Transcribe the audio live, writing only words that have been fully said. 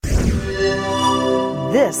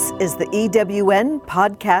This is the EWN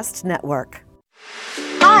Podcast Network.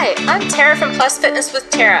 Hi, I'm Tara from Plus Fitness with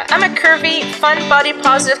Tara. I'm a curvy, fun, body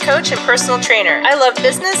positive coach and personal trainer. I love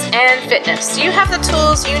business and fitness. Do you have the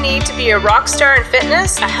tools you need to be a rock star in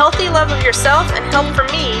fitness? A healthy love of yourself and help from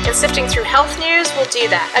me in sifting through health news will do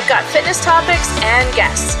that. I've got fitness topics and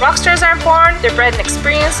guests. Rock stars aren't born, they're bred in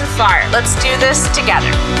experience and fire. Let's do this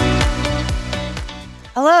together.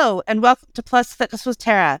 Hello, and welcome to Plus Fitness with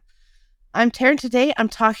Tara. I'm Tara, and today I'm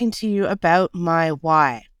talking to you about my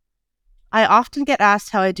why. I often get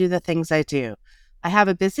asked how I do the things I do. I have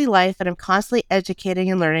a busy life and I'm constantly educating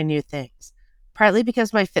and learning new things, partly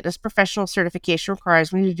because my fitness professional certification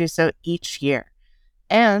requires me to do so each year.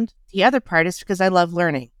 And the other part is because I love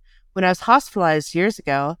learning. When I was hospitalized years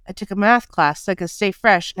ago, I took a math class so I could stay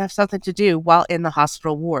fresh and have something to do while in the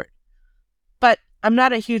hospital ward. But I'm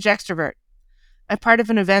not a huge extrovert. I'm part of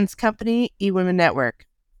an events company, eWomen Network.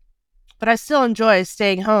 But I still enjoy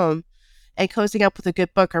staying home and cozying up with a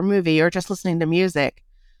good book or movie or just listening to music.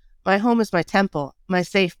 My home is my temple, my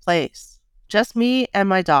safe place. Just me and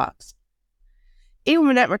my dogs.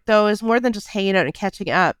 eWomen Network, though, is more than just hanging out and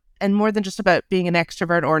catching up, and more than just about being an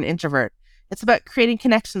extrovert or an introvert. It's about creating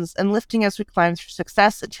connections and lifting as we climb through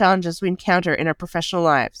success and challenges we encounter in our professional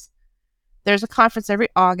lives. There's a conference every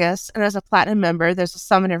August, and as a Platinum member, there's a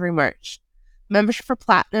summit every March. Membership for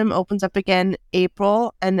Platinum opens up again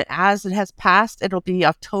April, and as it has passed, it'll be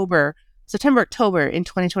September, October in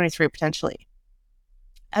 2023, potentially.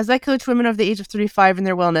 As I coach women over the age of 35 in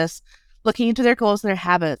their wellness, looking into their goals and their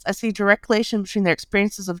habits, I see a direct relation between their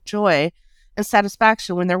experiences of joy and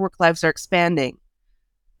satisfaction when their work lives are expanding.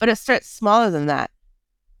 But it starts smaller than that,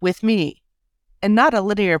 with me, and not a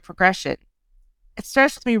linear progression. It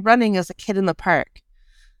starts with me running as a kid in the park.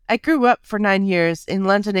 I grew up for 9 years in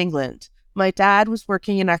London, England. My dad was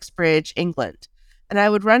working in Uxbridge, England, and I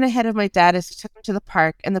would run ahead of my dad as he took me to the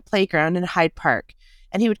park and the playground in Hyde Park,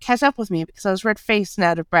 and he would catch up with me because I was red-faced and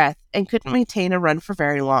out of breath and couldn't maintain a run for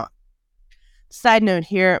very long. Side note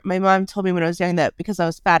here, my mom told me when I was young that because I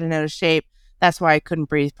was fat and out of shape, that's why I couldn't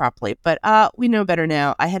breathe properly. But we know better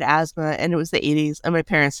now. I had asthma, and it was the 80s, and my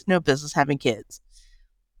parents had no business having kids.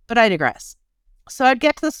 But I digress. So I'd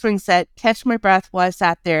get to the swing set, catch my breath while I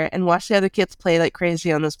sat there, and watch the other kids play like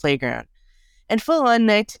crazy on this playground. And full-on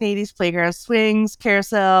 1980s playground swings,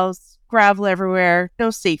 carousels, gravel everywhere, no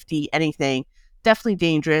safety, anything. Definitely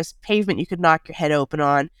dangerous. Pavement you could knock your head open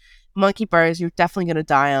on. Monkey bars you're definitely going to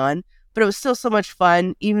die on. But it was still so much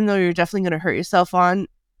fun, even though you're definitely going to hurt yourself on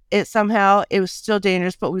it somehow. It was still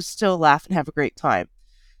dangerous, but we would still laugh and have a great time.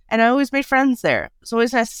 And I always made friends there. It was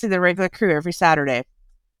always nice to see the regular crew every Saturday.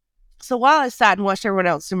 So while I sat and watched everyone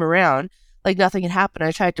else zoom around, like nothing had happened,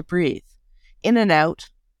 I tried to breathe. In and out.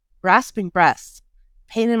 Rasping breaths,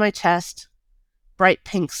 pain in my chest, bright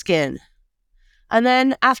pink skin. And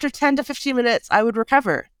then after 10 to 15 minutes, I would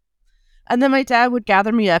recover. And then my dad would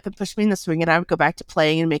gather me up and push me in the swing, and I would go back to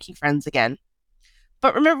playing and making friends again.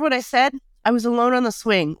 But remember what I said? I was alone on the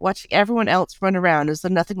swing, watching everyone else run around as though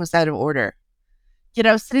nothing was out of order. Yet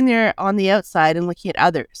I was sitting there on the outside and looking at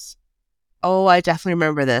others. Oh, I definitely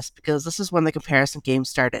remember this, because this is when the comparison game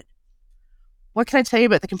started. What can I tell you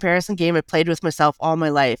about the comparison game I played with myself all my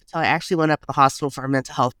life until I actually went up to the hospital for a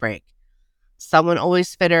mental health break? Someone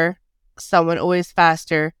always fitter, someone always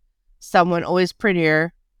faster, someone always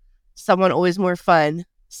prettier, someone always more fun,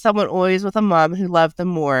 someone always with a mom who loved them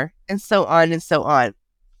more, and so on and so on.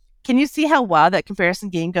 Can you see how wild that comparison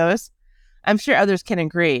game goes? I'm sure others can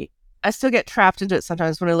agree. I still get trapped into it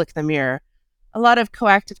sometimes when I look in the mirror. A lot of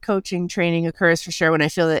coactive coaching training occurs for sure when I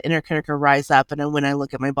feel the inner critic rise up and when I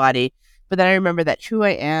look at my body. But then I remember that who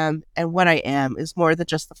I am and what I am is more than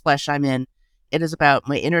just the flesh I'm in. It is about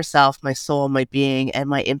my inner self, my soul, my being, and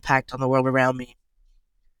my impact on the world around me.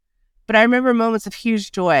 But I remember moments of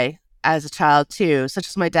huge joy as a child too, such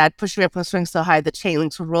as my dad pushing me up on the swing so high the chain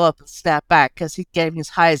links would roll up and snap back because he gave me as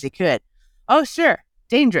high as he could. Oh sure,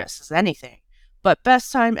 dangerous as anything, but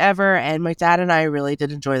best time ever, and my dad and I really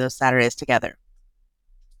did enjoy those Saturdays together.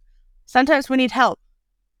 Sometimes we need help.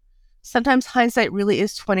 Sometimes hindsight really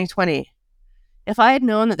is 20/20. If I had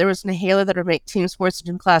known that there was an inhaler that would make team sports and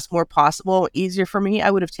gym class more possible, easier for me, I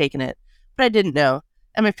would have taken it. But I didn't know,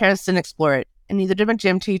 and my parents didn't explore it, and neither did my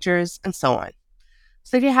gym teachers, and so on.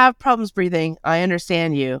 So if you have problems breathing, I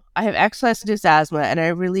understand you. I have exercise-induced asthma, and I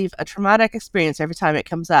relieve a traumatic experience every time it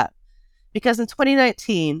comes up. Because in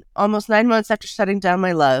 2019, almost 9 months after shutting down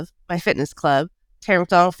my love, my fitness club, Tara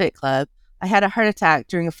McDonald Fit Club, I had a heart attack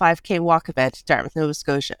during a 5K walk event in Dartmouth, Nova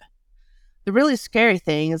Scotia. The really scary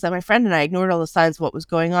thing is that my friend and I ignored all the signs of what was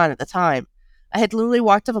going on at the time. I had literally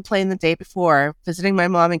walked off a plane the day before, visiting my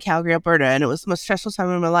mom in Calgary, Alberta, and it was the most stressful time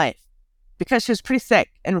of my life because she was pretty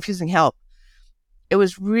sick and refusing help. It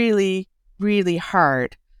was really, really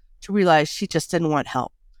hard to realize she just didn't want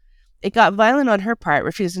help. It got violent on her part,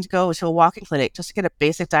 refusing to go to a walking clinic just to get a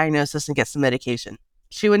basic diagnosis and get some medication.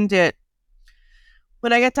 She wouldn't do it.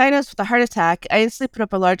 When I got diagnosed with a heart attack, I instantly put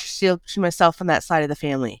up a large shield between myself and that side of the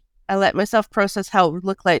family. I let myself process how it would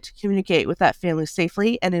look like to communicate with that family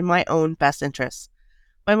safely and in my own best interests.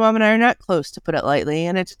 My mom and I are not close, to put it lightly,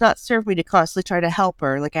 and it did not serve me to constantly try to help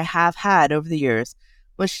her like I have had over the years,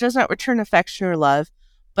 when she does not return affection or love,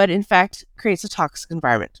 but in fact creates a toxic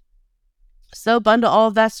environment. So bundle all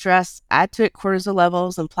of that stress, add to it cortisol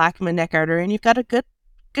levels and plaque in my neck artery, and you've got a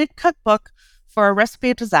good cookbook for a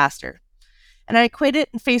recipe of disaster. And I equate it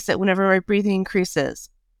and face it whenever my breathing increases.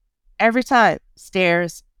 Every time,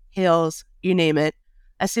 stairs, hills, you name it,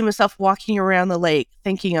 I see myself walking around the lake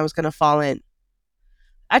thinking I was going to fall in.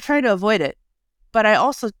 I try to avoid it, but I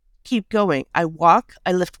also keep going. I walk,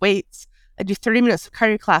 I lift weights, I do 30 minutes of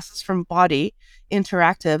cardio classes from Body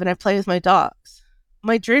Interactive, and I play with my dogs.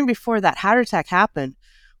 My dream before that heart attack happened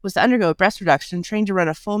was to undergo breast reduction and train to run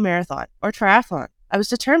a full marathon or triathlon. I was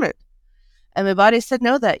determined. And my body said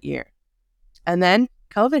no that year. And then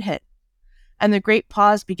COVID hit, and the great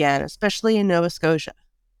pause began, especially in Nova Scotia.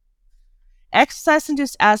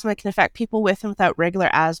 Exercise-induced asthma can affect people with and without regular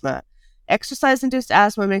asthma. Exercise-induced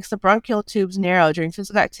asthma makes the bronchial tubes narrow during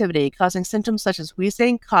physical activity, causing symptoms such as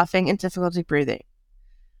wheezing, coughing, and difficulty breathing.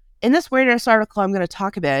 In this weirdness article I'm going to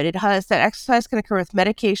talk about, it highlights that exercise can occur with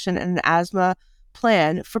medication and an asthma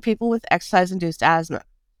plan for people with exercise-induced asthma.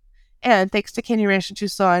 And thanks to Candy Ranch in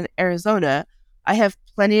Tucson, Arizona, I have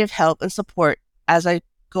plenty of help and support as I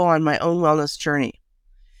go on my own wellness journey.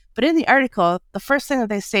 But in the article, the first thing that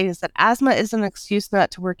they say is that asthma is an excuse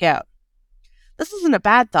not to work out. This isn't a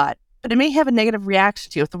bad thought, but it may have a negative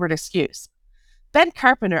reaction to you with the word excuse. Ben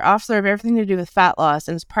Carpenter, author of Everything to Do with Fat Loss,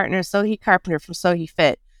 and his partner Sohi Carpenter from Sohi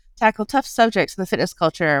Fit, tackle tough subjects in the fitness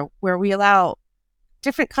culture where we allow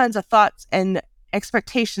different kinds of thoughts and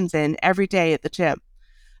expectations in every day at the gym.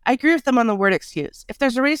 I agree with them on the word excuse. If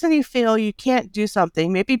there's a reason you feel you can't do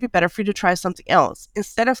something, maybe it'd be better for you to try something else,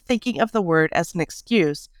 instead of thinking of the word as an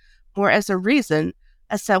excuse, more as a reason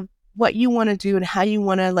as to what you want to do and how you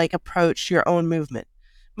want to approach your own movement.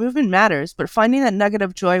 Movement matters, but finding that nugget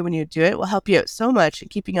of joy when you do it will help you out so much in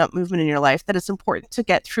keeping up movement in your life that it's important to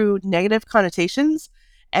get through negative connotations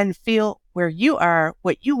and feel where you are,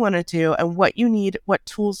 what you want to do, and what you need, what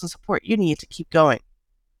tools and support you need to keep going.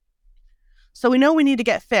 So we know we need to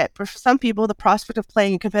get fit, but for some people, the prospect of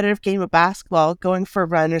playing a competitive game of basketball, going for a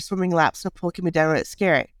run, or swimming laps in a pool can be downright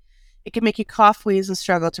scary. It can make you cough, wheeze, and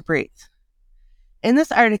struggle to breathe. In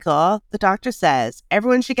this article, the doctor says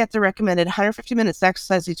everyone should get the recommended 150 minutes of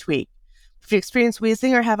exercise each week. If you experience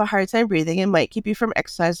wheezing or have a hard time breathing, it might keep you from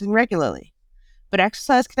exercising regularly. But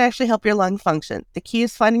exercise can actually help your lung function. The key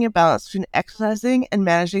is finding a balance between exercising and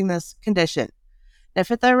managing this condition.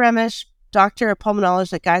 Nefitha Ramesh, doctor of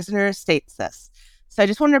pulmonologist at Geisinger, states this. So I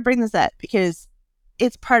just wanted to bring this up because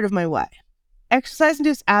it's part of my why.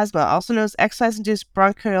 Exercise-induced asthma, also known as exercise-induced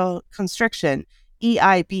bronchial constriction,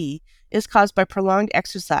 EIB, is caused by prolonged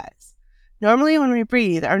exercise. Normally, when we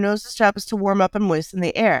breathe, our nose's job is to warm up and moisten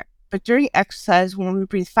the air. But during exercise, when we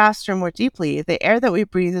breathe faster and more deeply, the air that we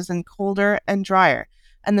breathe is then colder and drier,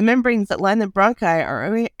 and the membranes that line the bronchi,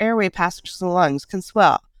 or airway passages in the lungs, can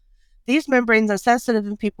swell. These membranes are sensitive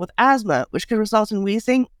in people with asthma, which can result in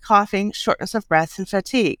wheezing, coughing, shortness of breath, and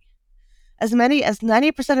fatigue. As many as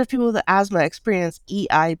 90% of people with asthma experience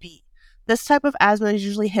EIB. This type of asthma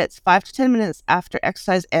usually hits 5 to 10 minutes after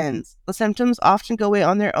exercise ends. The symptoms often go away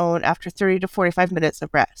on their own after 30 to 45 minutes of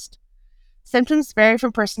rest. Symptoms vary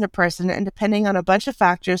from person to person and depending on a bunch of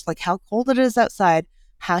factors like how cold it is outside,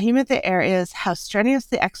 how humid the air is, how strenuous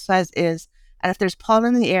the exercise is, and if there's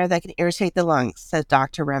pollen in the air that can irritate the lungs, said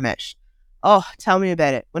Dr. Ramesh. Oh, tell me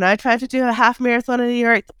about it. When I tried to do a half marathon in New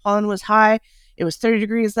York, the pollen was high. It was 30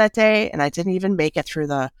 degrees that day, and I didn't even make it through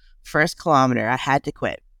the first kilometer. I had to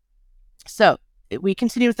quit. So we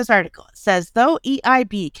continue with this article. It says, though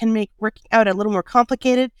EIB can make working out a little more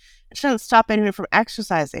complicated, it shouldn't stop anyone from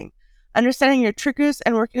exercising. Understanding your triggers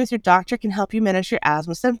and working with your doctor can help you manage your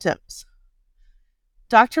asthma symptoms.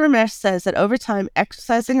 Dr. Ramesh says that over time,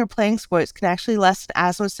 exercising or playing sports can actually lessen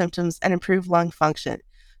asthma symptoms and improve lung function.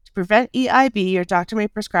 To prevent EIB, your doctor may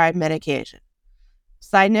prescribe medication.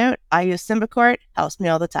 Side note, I use Symbicort, helps me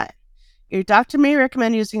all the time. Your doctor may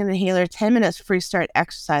recommend using an inhaler 10 minutes before you start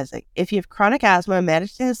exercising. If you have chronic asthma,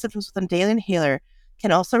 managing the symptoms with a daily inhaler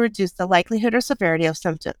can also reduce the likelihood or severity of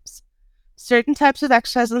symptoms. Certain types of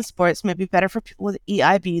exercise and sports may be better for people with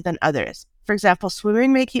EIB than others. For example,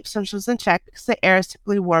 swimming may keep symptoms in check because the air is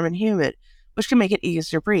typically warm and humid, which can make it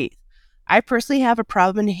easier to breathe. I personally have a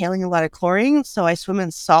problem inhaling a lot of chlorine, so I swim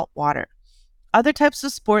in salt water. Other types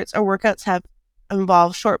of sports or workouts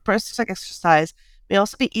involve short bursts of exercise may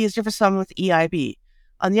also be easier for someone with EIB.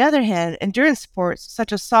 On the other hand, endurance sports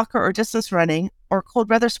such as soccer or distance running, or cold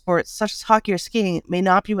weather sports such as hockey or skiing may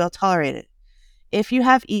not be well tolerated. If you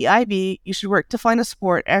have EIB, you should work to find a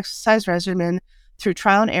sport or exercise regimen through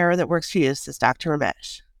trial and error that works for you, says Dr.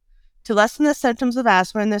 Ramesh. To lessen the symptoms of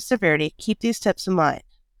asthma and their severity, keep these tips in mind.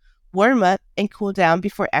 Warm up and cool down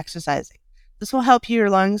before exercising. This will help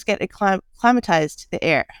your lungs get acclimatized to the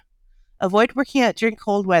air. Avoid working out during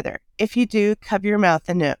cold weather. If you do, cover your mouth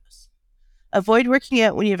and nose. Avoid working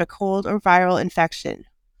out when you have a cold or viral infection.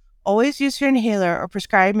 Always use your inhaler or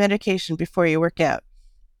prescribed medication before you work out.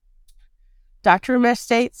 Dr. Ramesh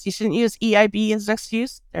states you shouldn't use EIB as an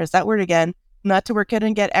excuse, there's that word again, not to work out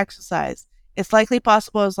and get exercise. It's likely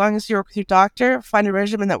possible as long as you work with your doctor, find a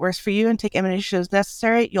regimen that works for you, and take medication as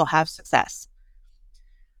necessary, you'll have success.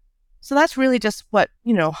 So that's really just what,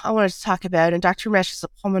 I wanted to talk about. And Dr. Ramesh is a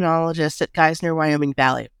pulmonologist at Geisner, Wyoming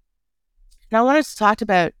Valley. And I wanted to talk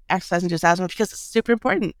about exercise-induced asthma because it's super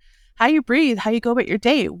important. How you breathe, how you go about your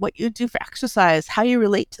day, what you do for exercise, how you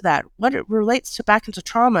relate to that, what it relates to back into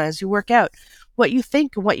trauma as you work out, what you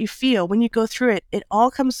think and what you feel when you go through it. It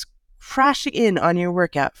all comes crashing in on your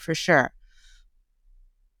workout for sure.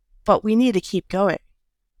 But we need to keep going.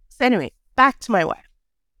 So anyway, back to my why.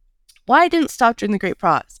 Why I didn't stop during the Great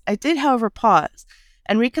Pause. I did, however, pause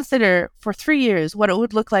and reconsider for 3 years what it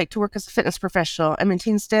would look like to work as a fitness professional and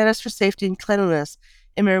maintain status for safety and cleanliness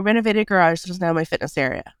in my renovated garage that is now my fitness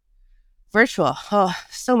area. Virtual. Oh,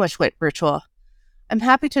 so much went virtual. I'm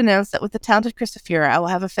happy to announce that with the talented Christopher, I will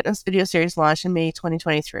have a fitness video series launched in May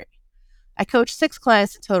 2023. I coach 6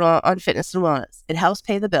 clients in total on fitness and wellness. It helps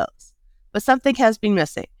pay the bills. But something has been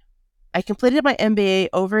missing. I completed my MBA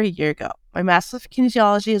over a year ago. My Master's of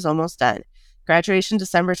Kinesiology is almost done. Graduation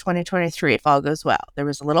December 2023 if all goes well. There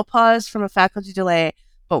was a little pause from a faculty delay,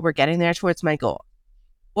 but we're getting there towards my goal.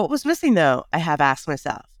 What was missing though, I have asked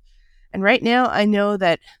myself. And right now I know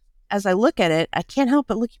that as I look at it, I can't help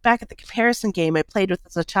but look back at the comparison game I played with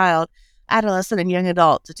as a child, adolescent, and young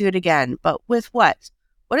adult to do it again. But with what?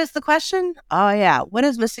 What is the question? Oh yeah, what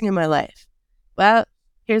is missing in my life? Well,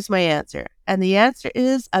 here's my answer. And the answer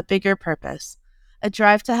is a bigger purpose, a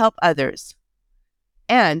drive to help others.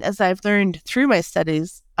 And as I've learned through my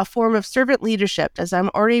studies, a form of servant leadership as I'm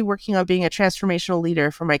already working on being a transformational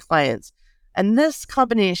leader for my clients. And this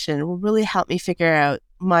combination will really help me figure out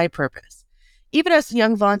my purpose. Even as a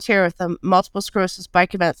young volunteer with the multiple sclerosis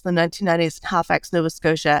bike events in the 1990s in Halifax, Nova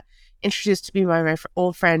Scotia, introduced to me by my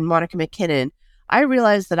old friend Monica McKinnon, I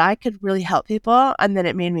realized that I could really help people, and then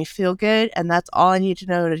it made me feel good, and that's all I need to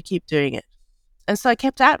know to keep doing it. And so I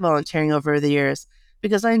kept at volunteering over the years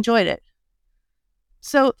because I enjoyed it.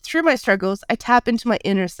 So through my struggles, I tap into my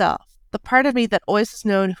inner self, the part of me that always has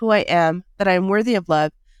known who I am, that I am worthy of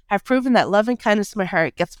love. I've proven that love and kindness in my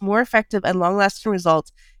heart gets more effective and long-lasting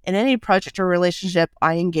results in any project or relationship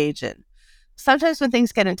I engage in. Sometimes when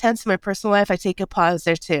things get intense in my personal life, I take a pause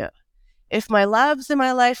there too. If my loves in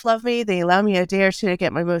my life love me, they allow me a day or two to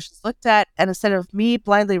get my emotions looked at, and instead of me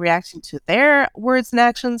blindly reacting to their words and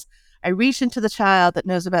actions, I reach into the child that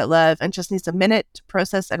knows about love and just needs a minute to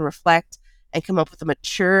process and reflect and come up with a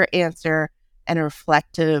mature answer and a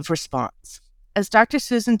reflective response. As Dr.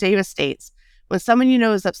 Susan Davis states, when someone you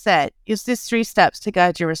know is upset, use these 3 steps to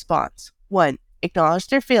guide your response. 1, acknowledge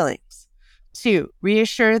their feelings. 2,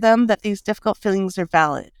 reassure them that these difficult feelings are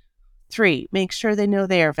valid. 3, make sure they know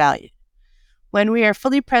they are valued. When we are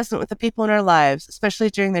fully present with the people in our lives, especially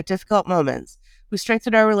during their difficult moments, we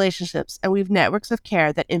strengthen our relationships and weave networks of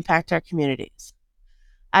care that impact our communities.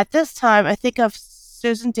 At this time, I think of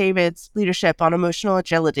Susan David's leadership on emotional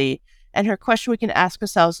agility and her question we can ask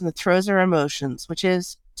ourselves in the throes of our emotions, which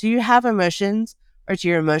is, do you have emotions or do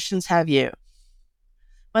your emotions have you?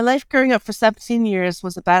 My life growing up for 17 years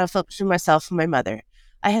was a battlefield between myself and my mother.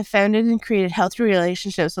 I have founded and created healthy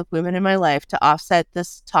relationships with women in my life to offset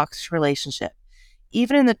this toxic relationship.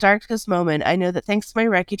 Even in the darkest moment, I know that thanks to my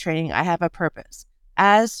Reiki training, I have a purpose,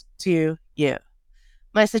 as do you.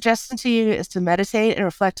 My suggestion to you is to meditate and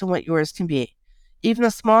reflect on what yours can be. Even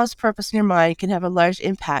the smallest purpose in your mind can have a large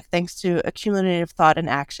impact thanks to accumulative thought and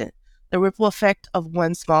action, the ripple effect of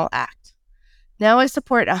one small act. Now I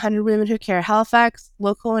support 100 Women Who Care Halifax,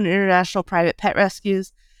 local and international private pet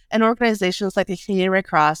rescues, and organizations like the Canadian Red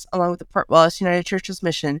Cross, along with the Port Wallace United Church's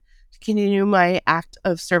mission to continue my act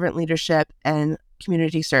of servant leadership and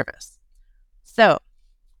community service. So,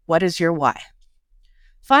 what is your why?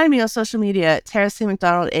 Find me on social media at Tara C.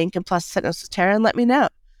 McDonald Inc. and Plus Fitness with Tara and let me know.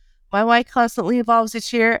 My why constantly evolves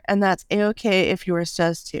each year, and that's A-okay if yours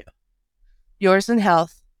does too. Yours in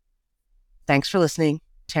health. Thanks for listening,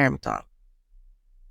 Tara McDonald.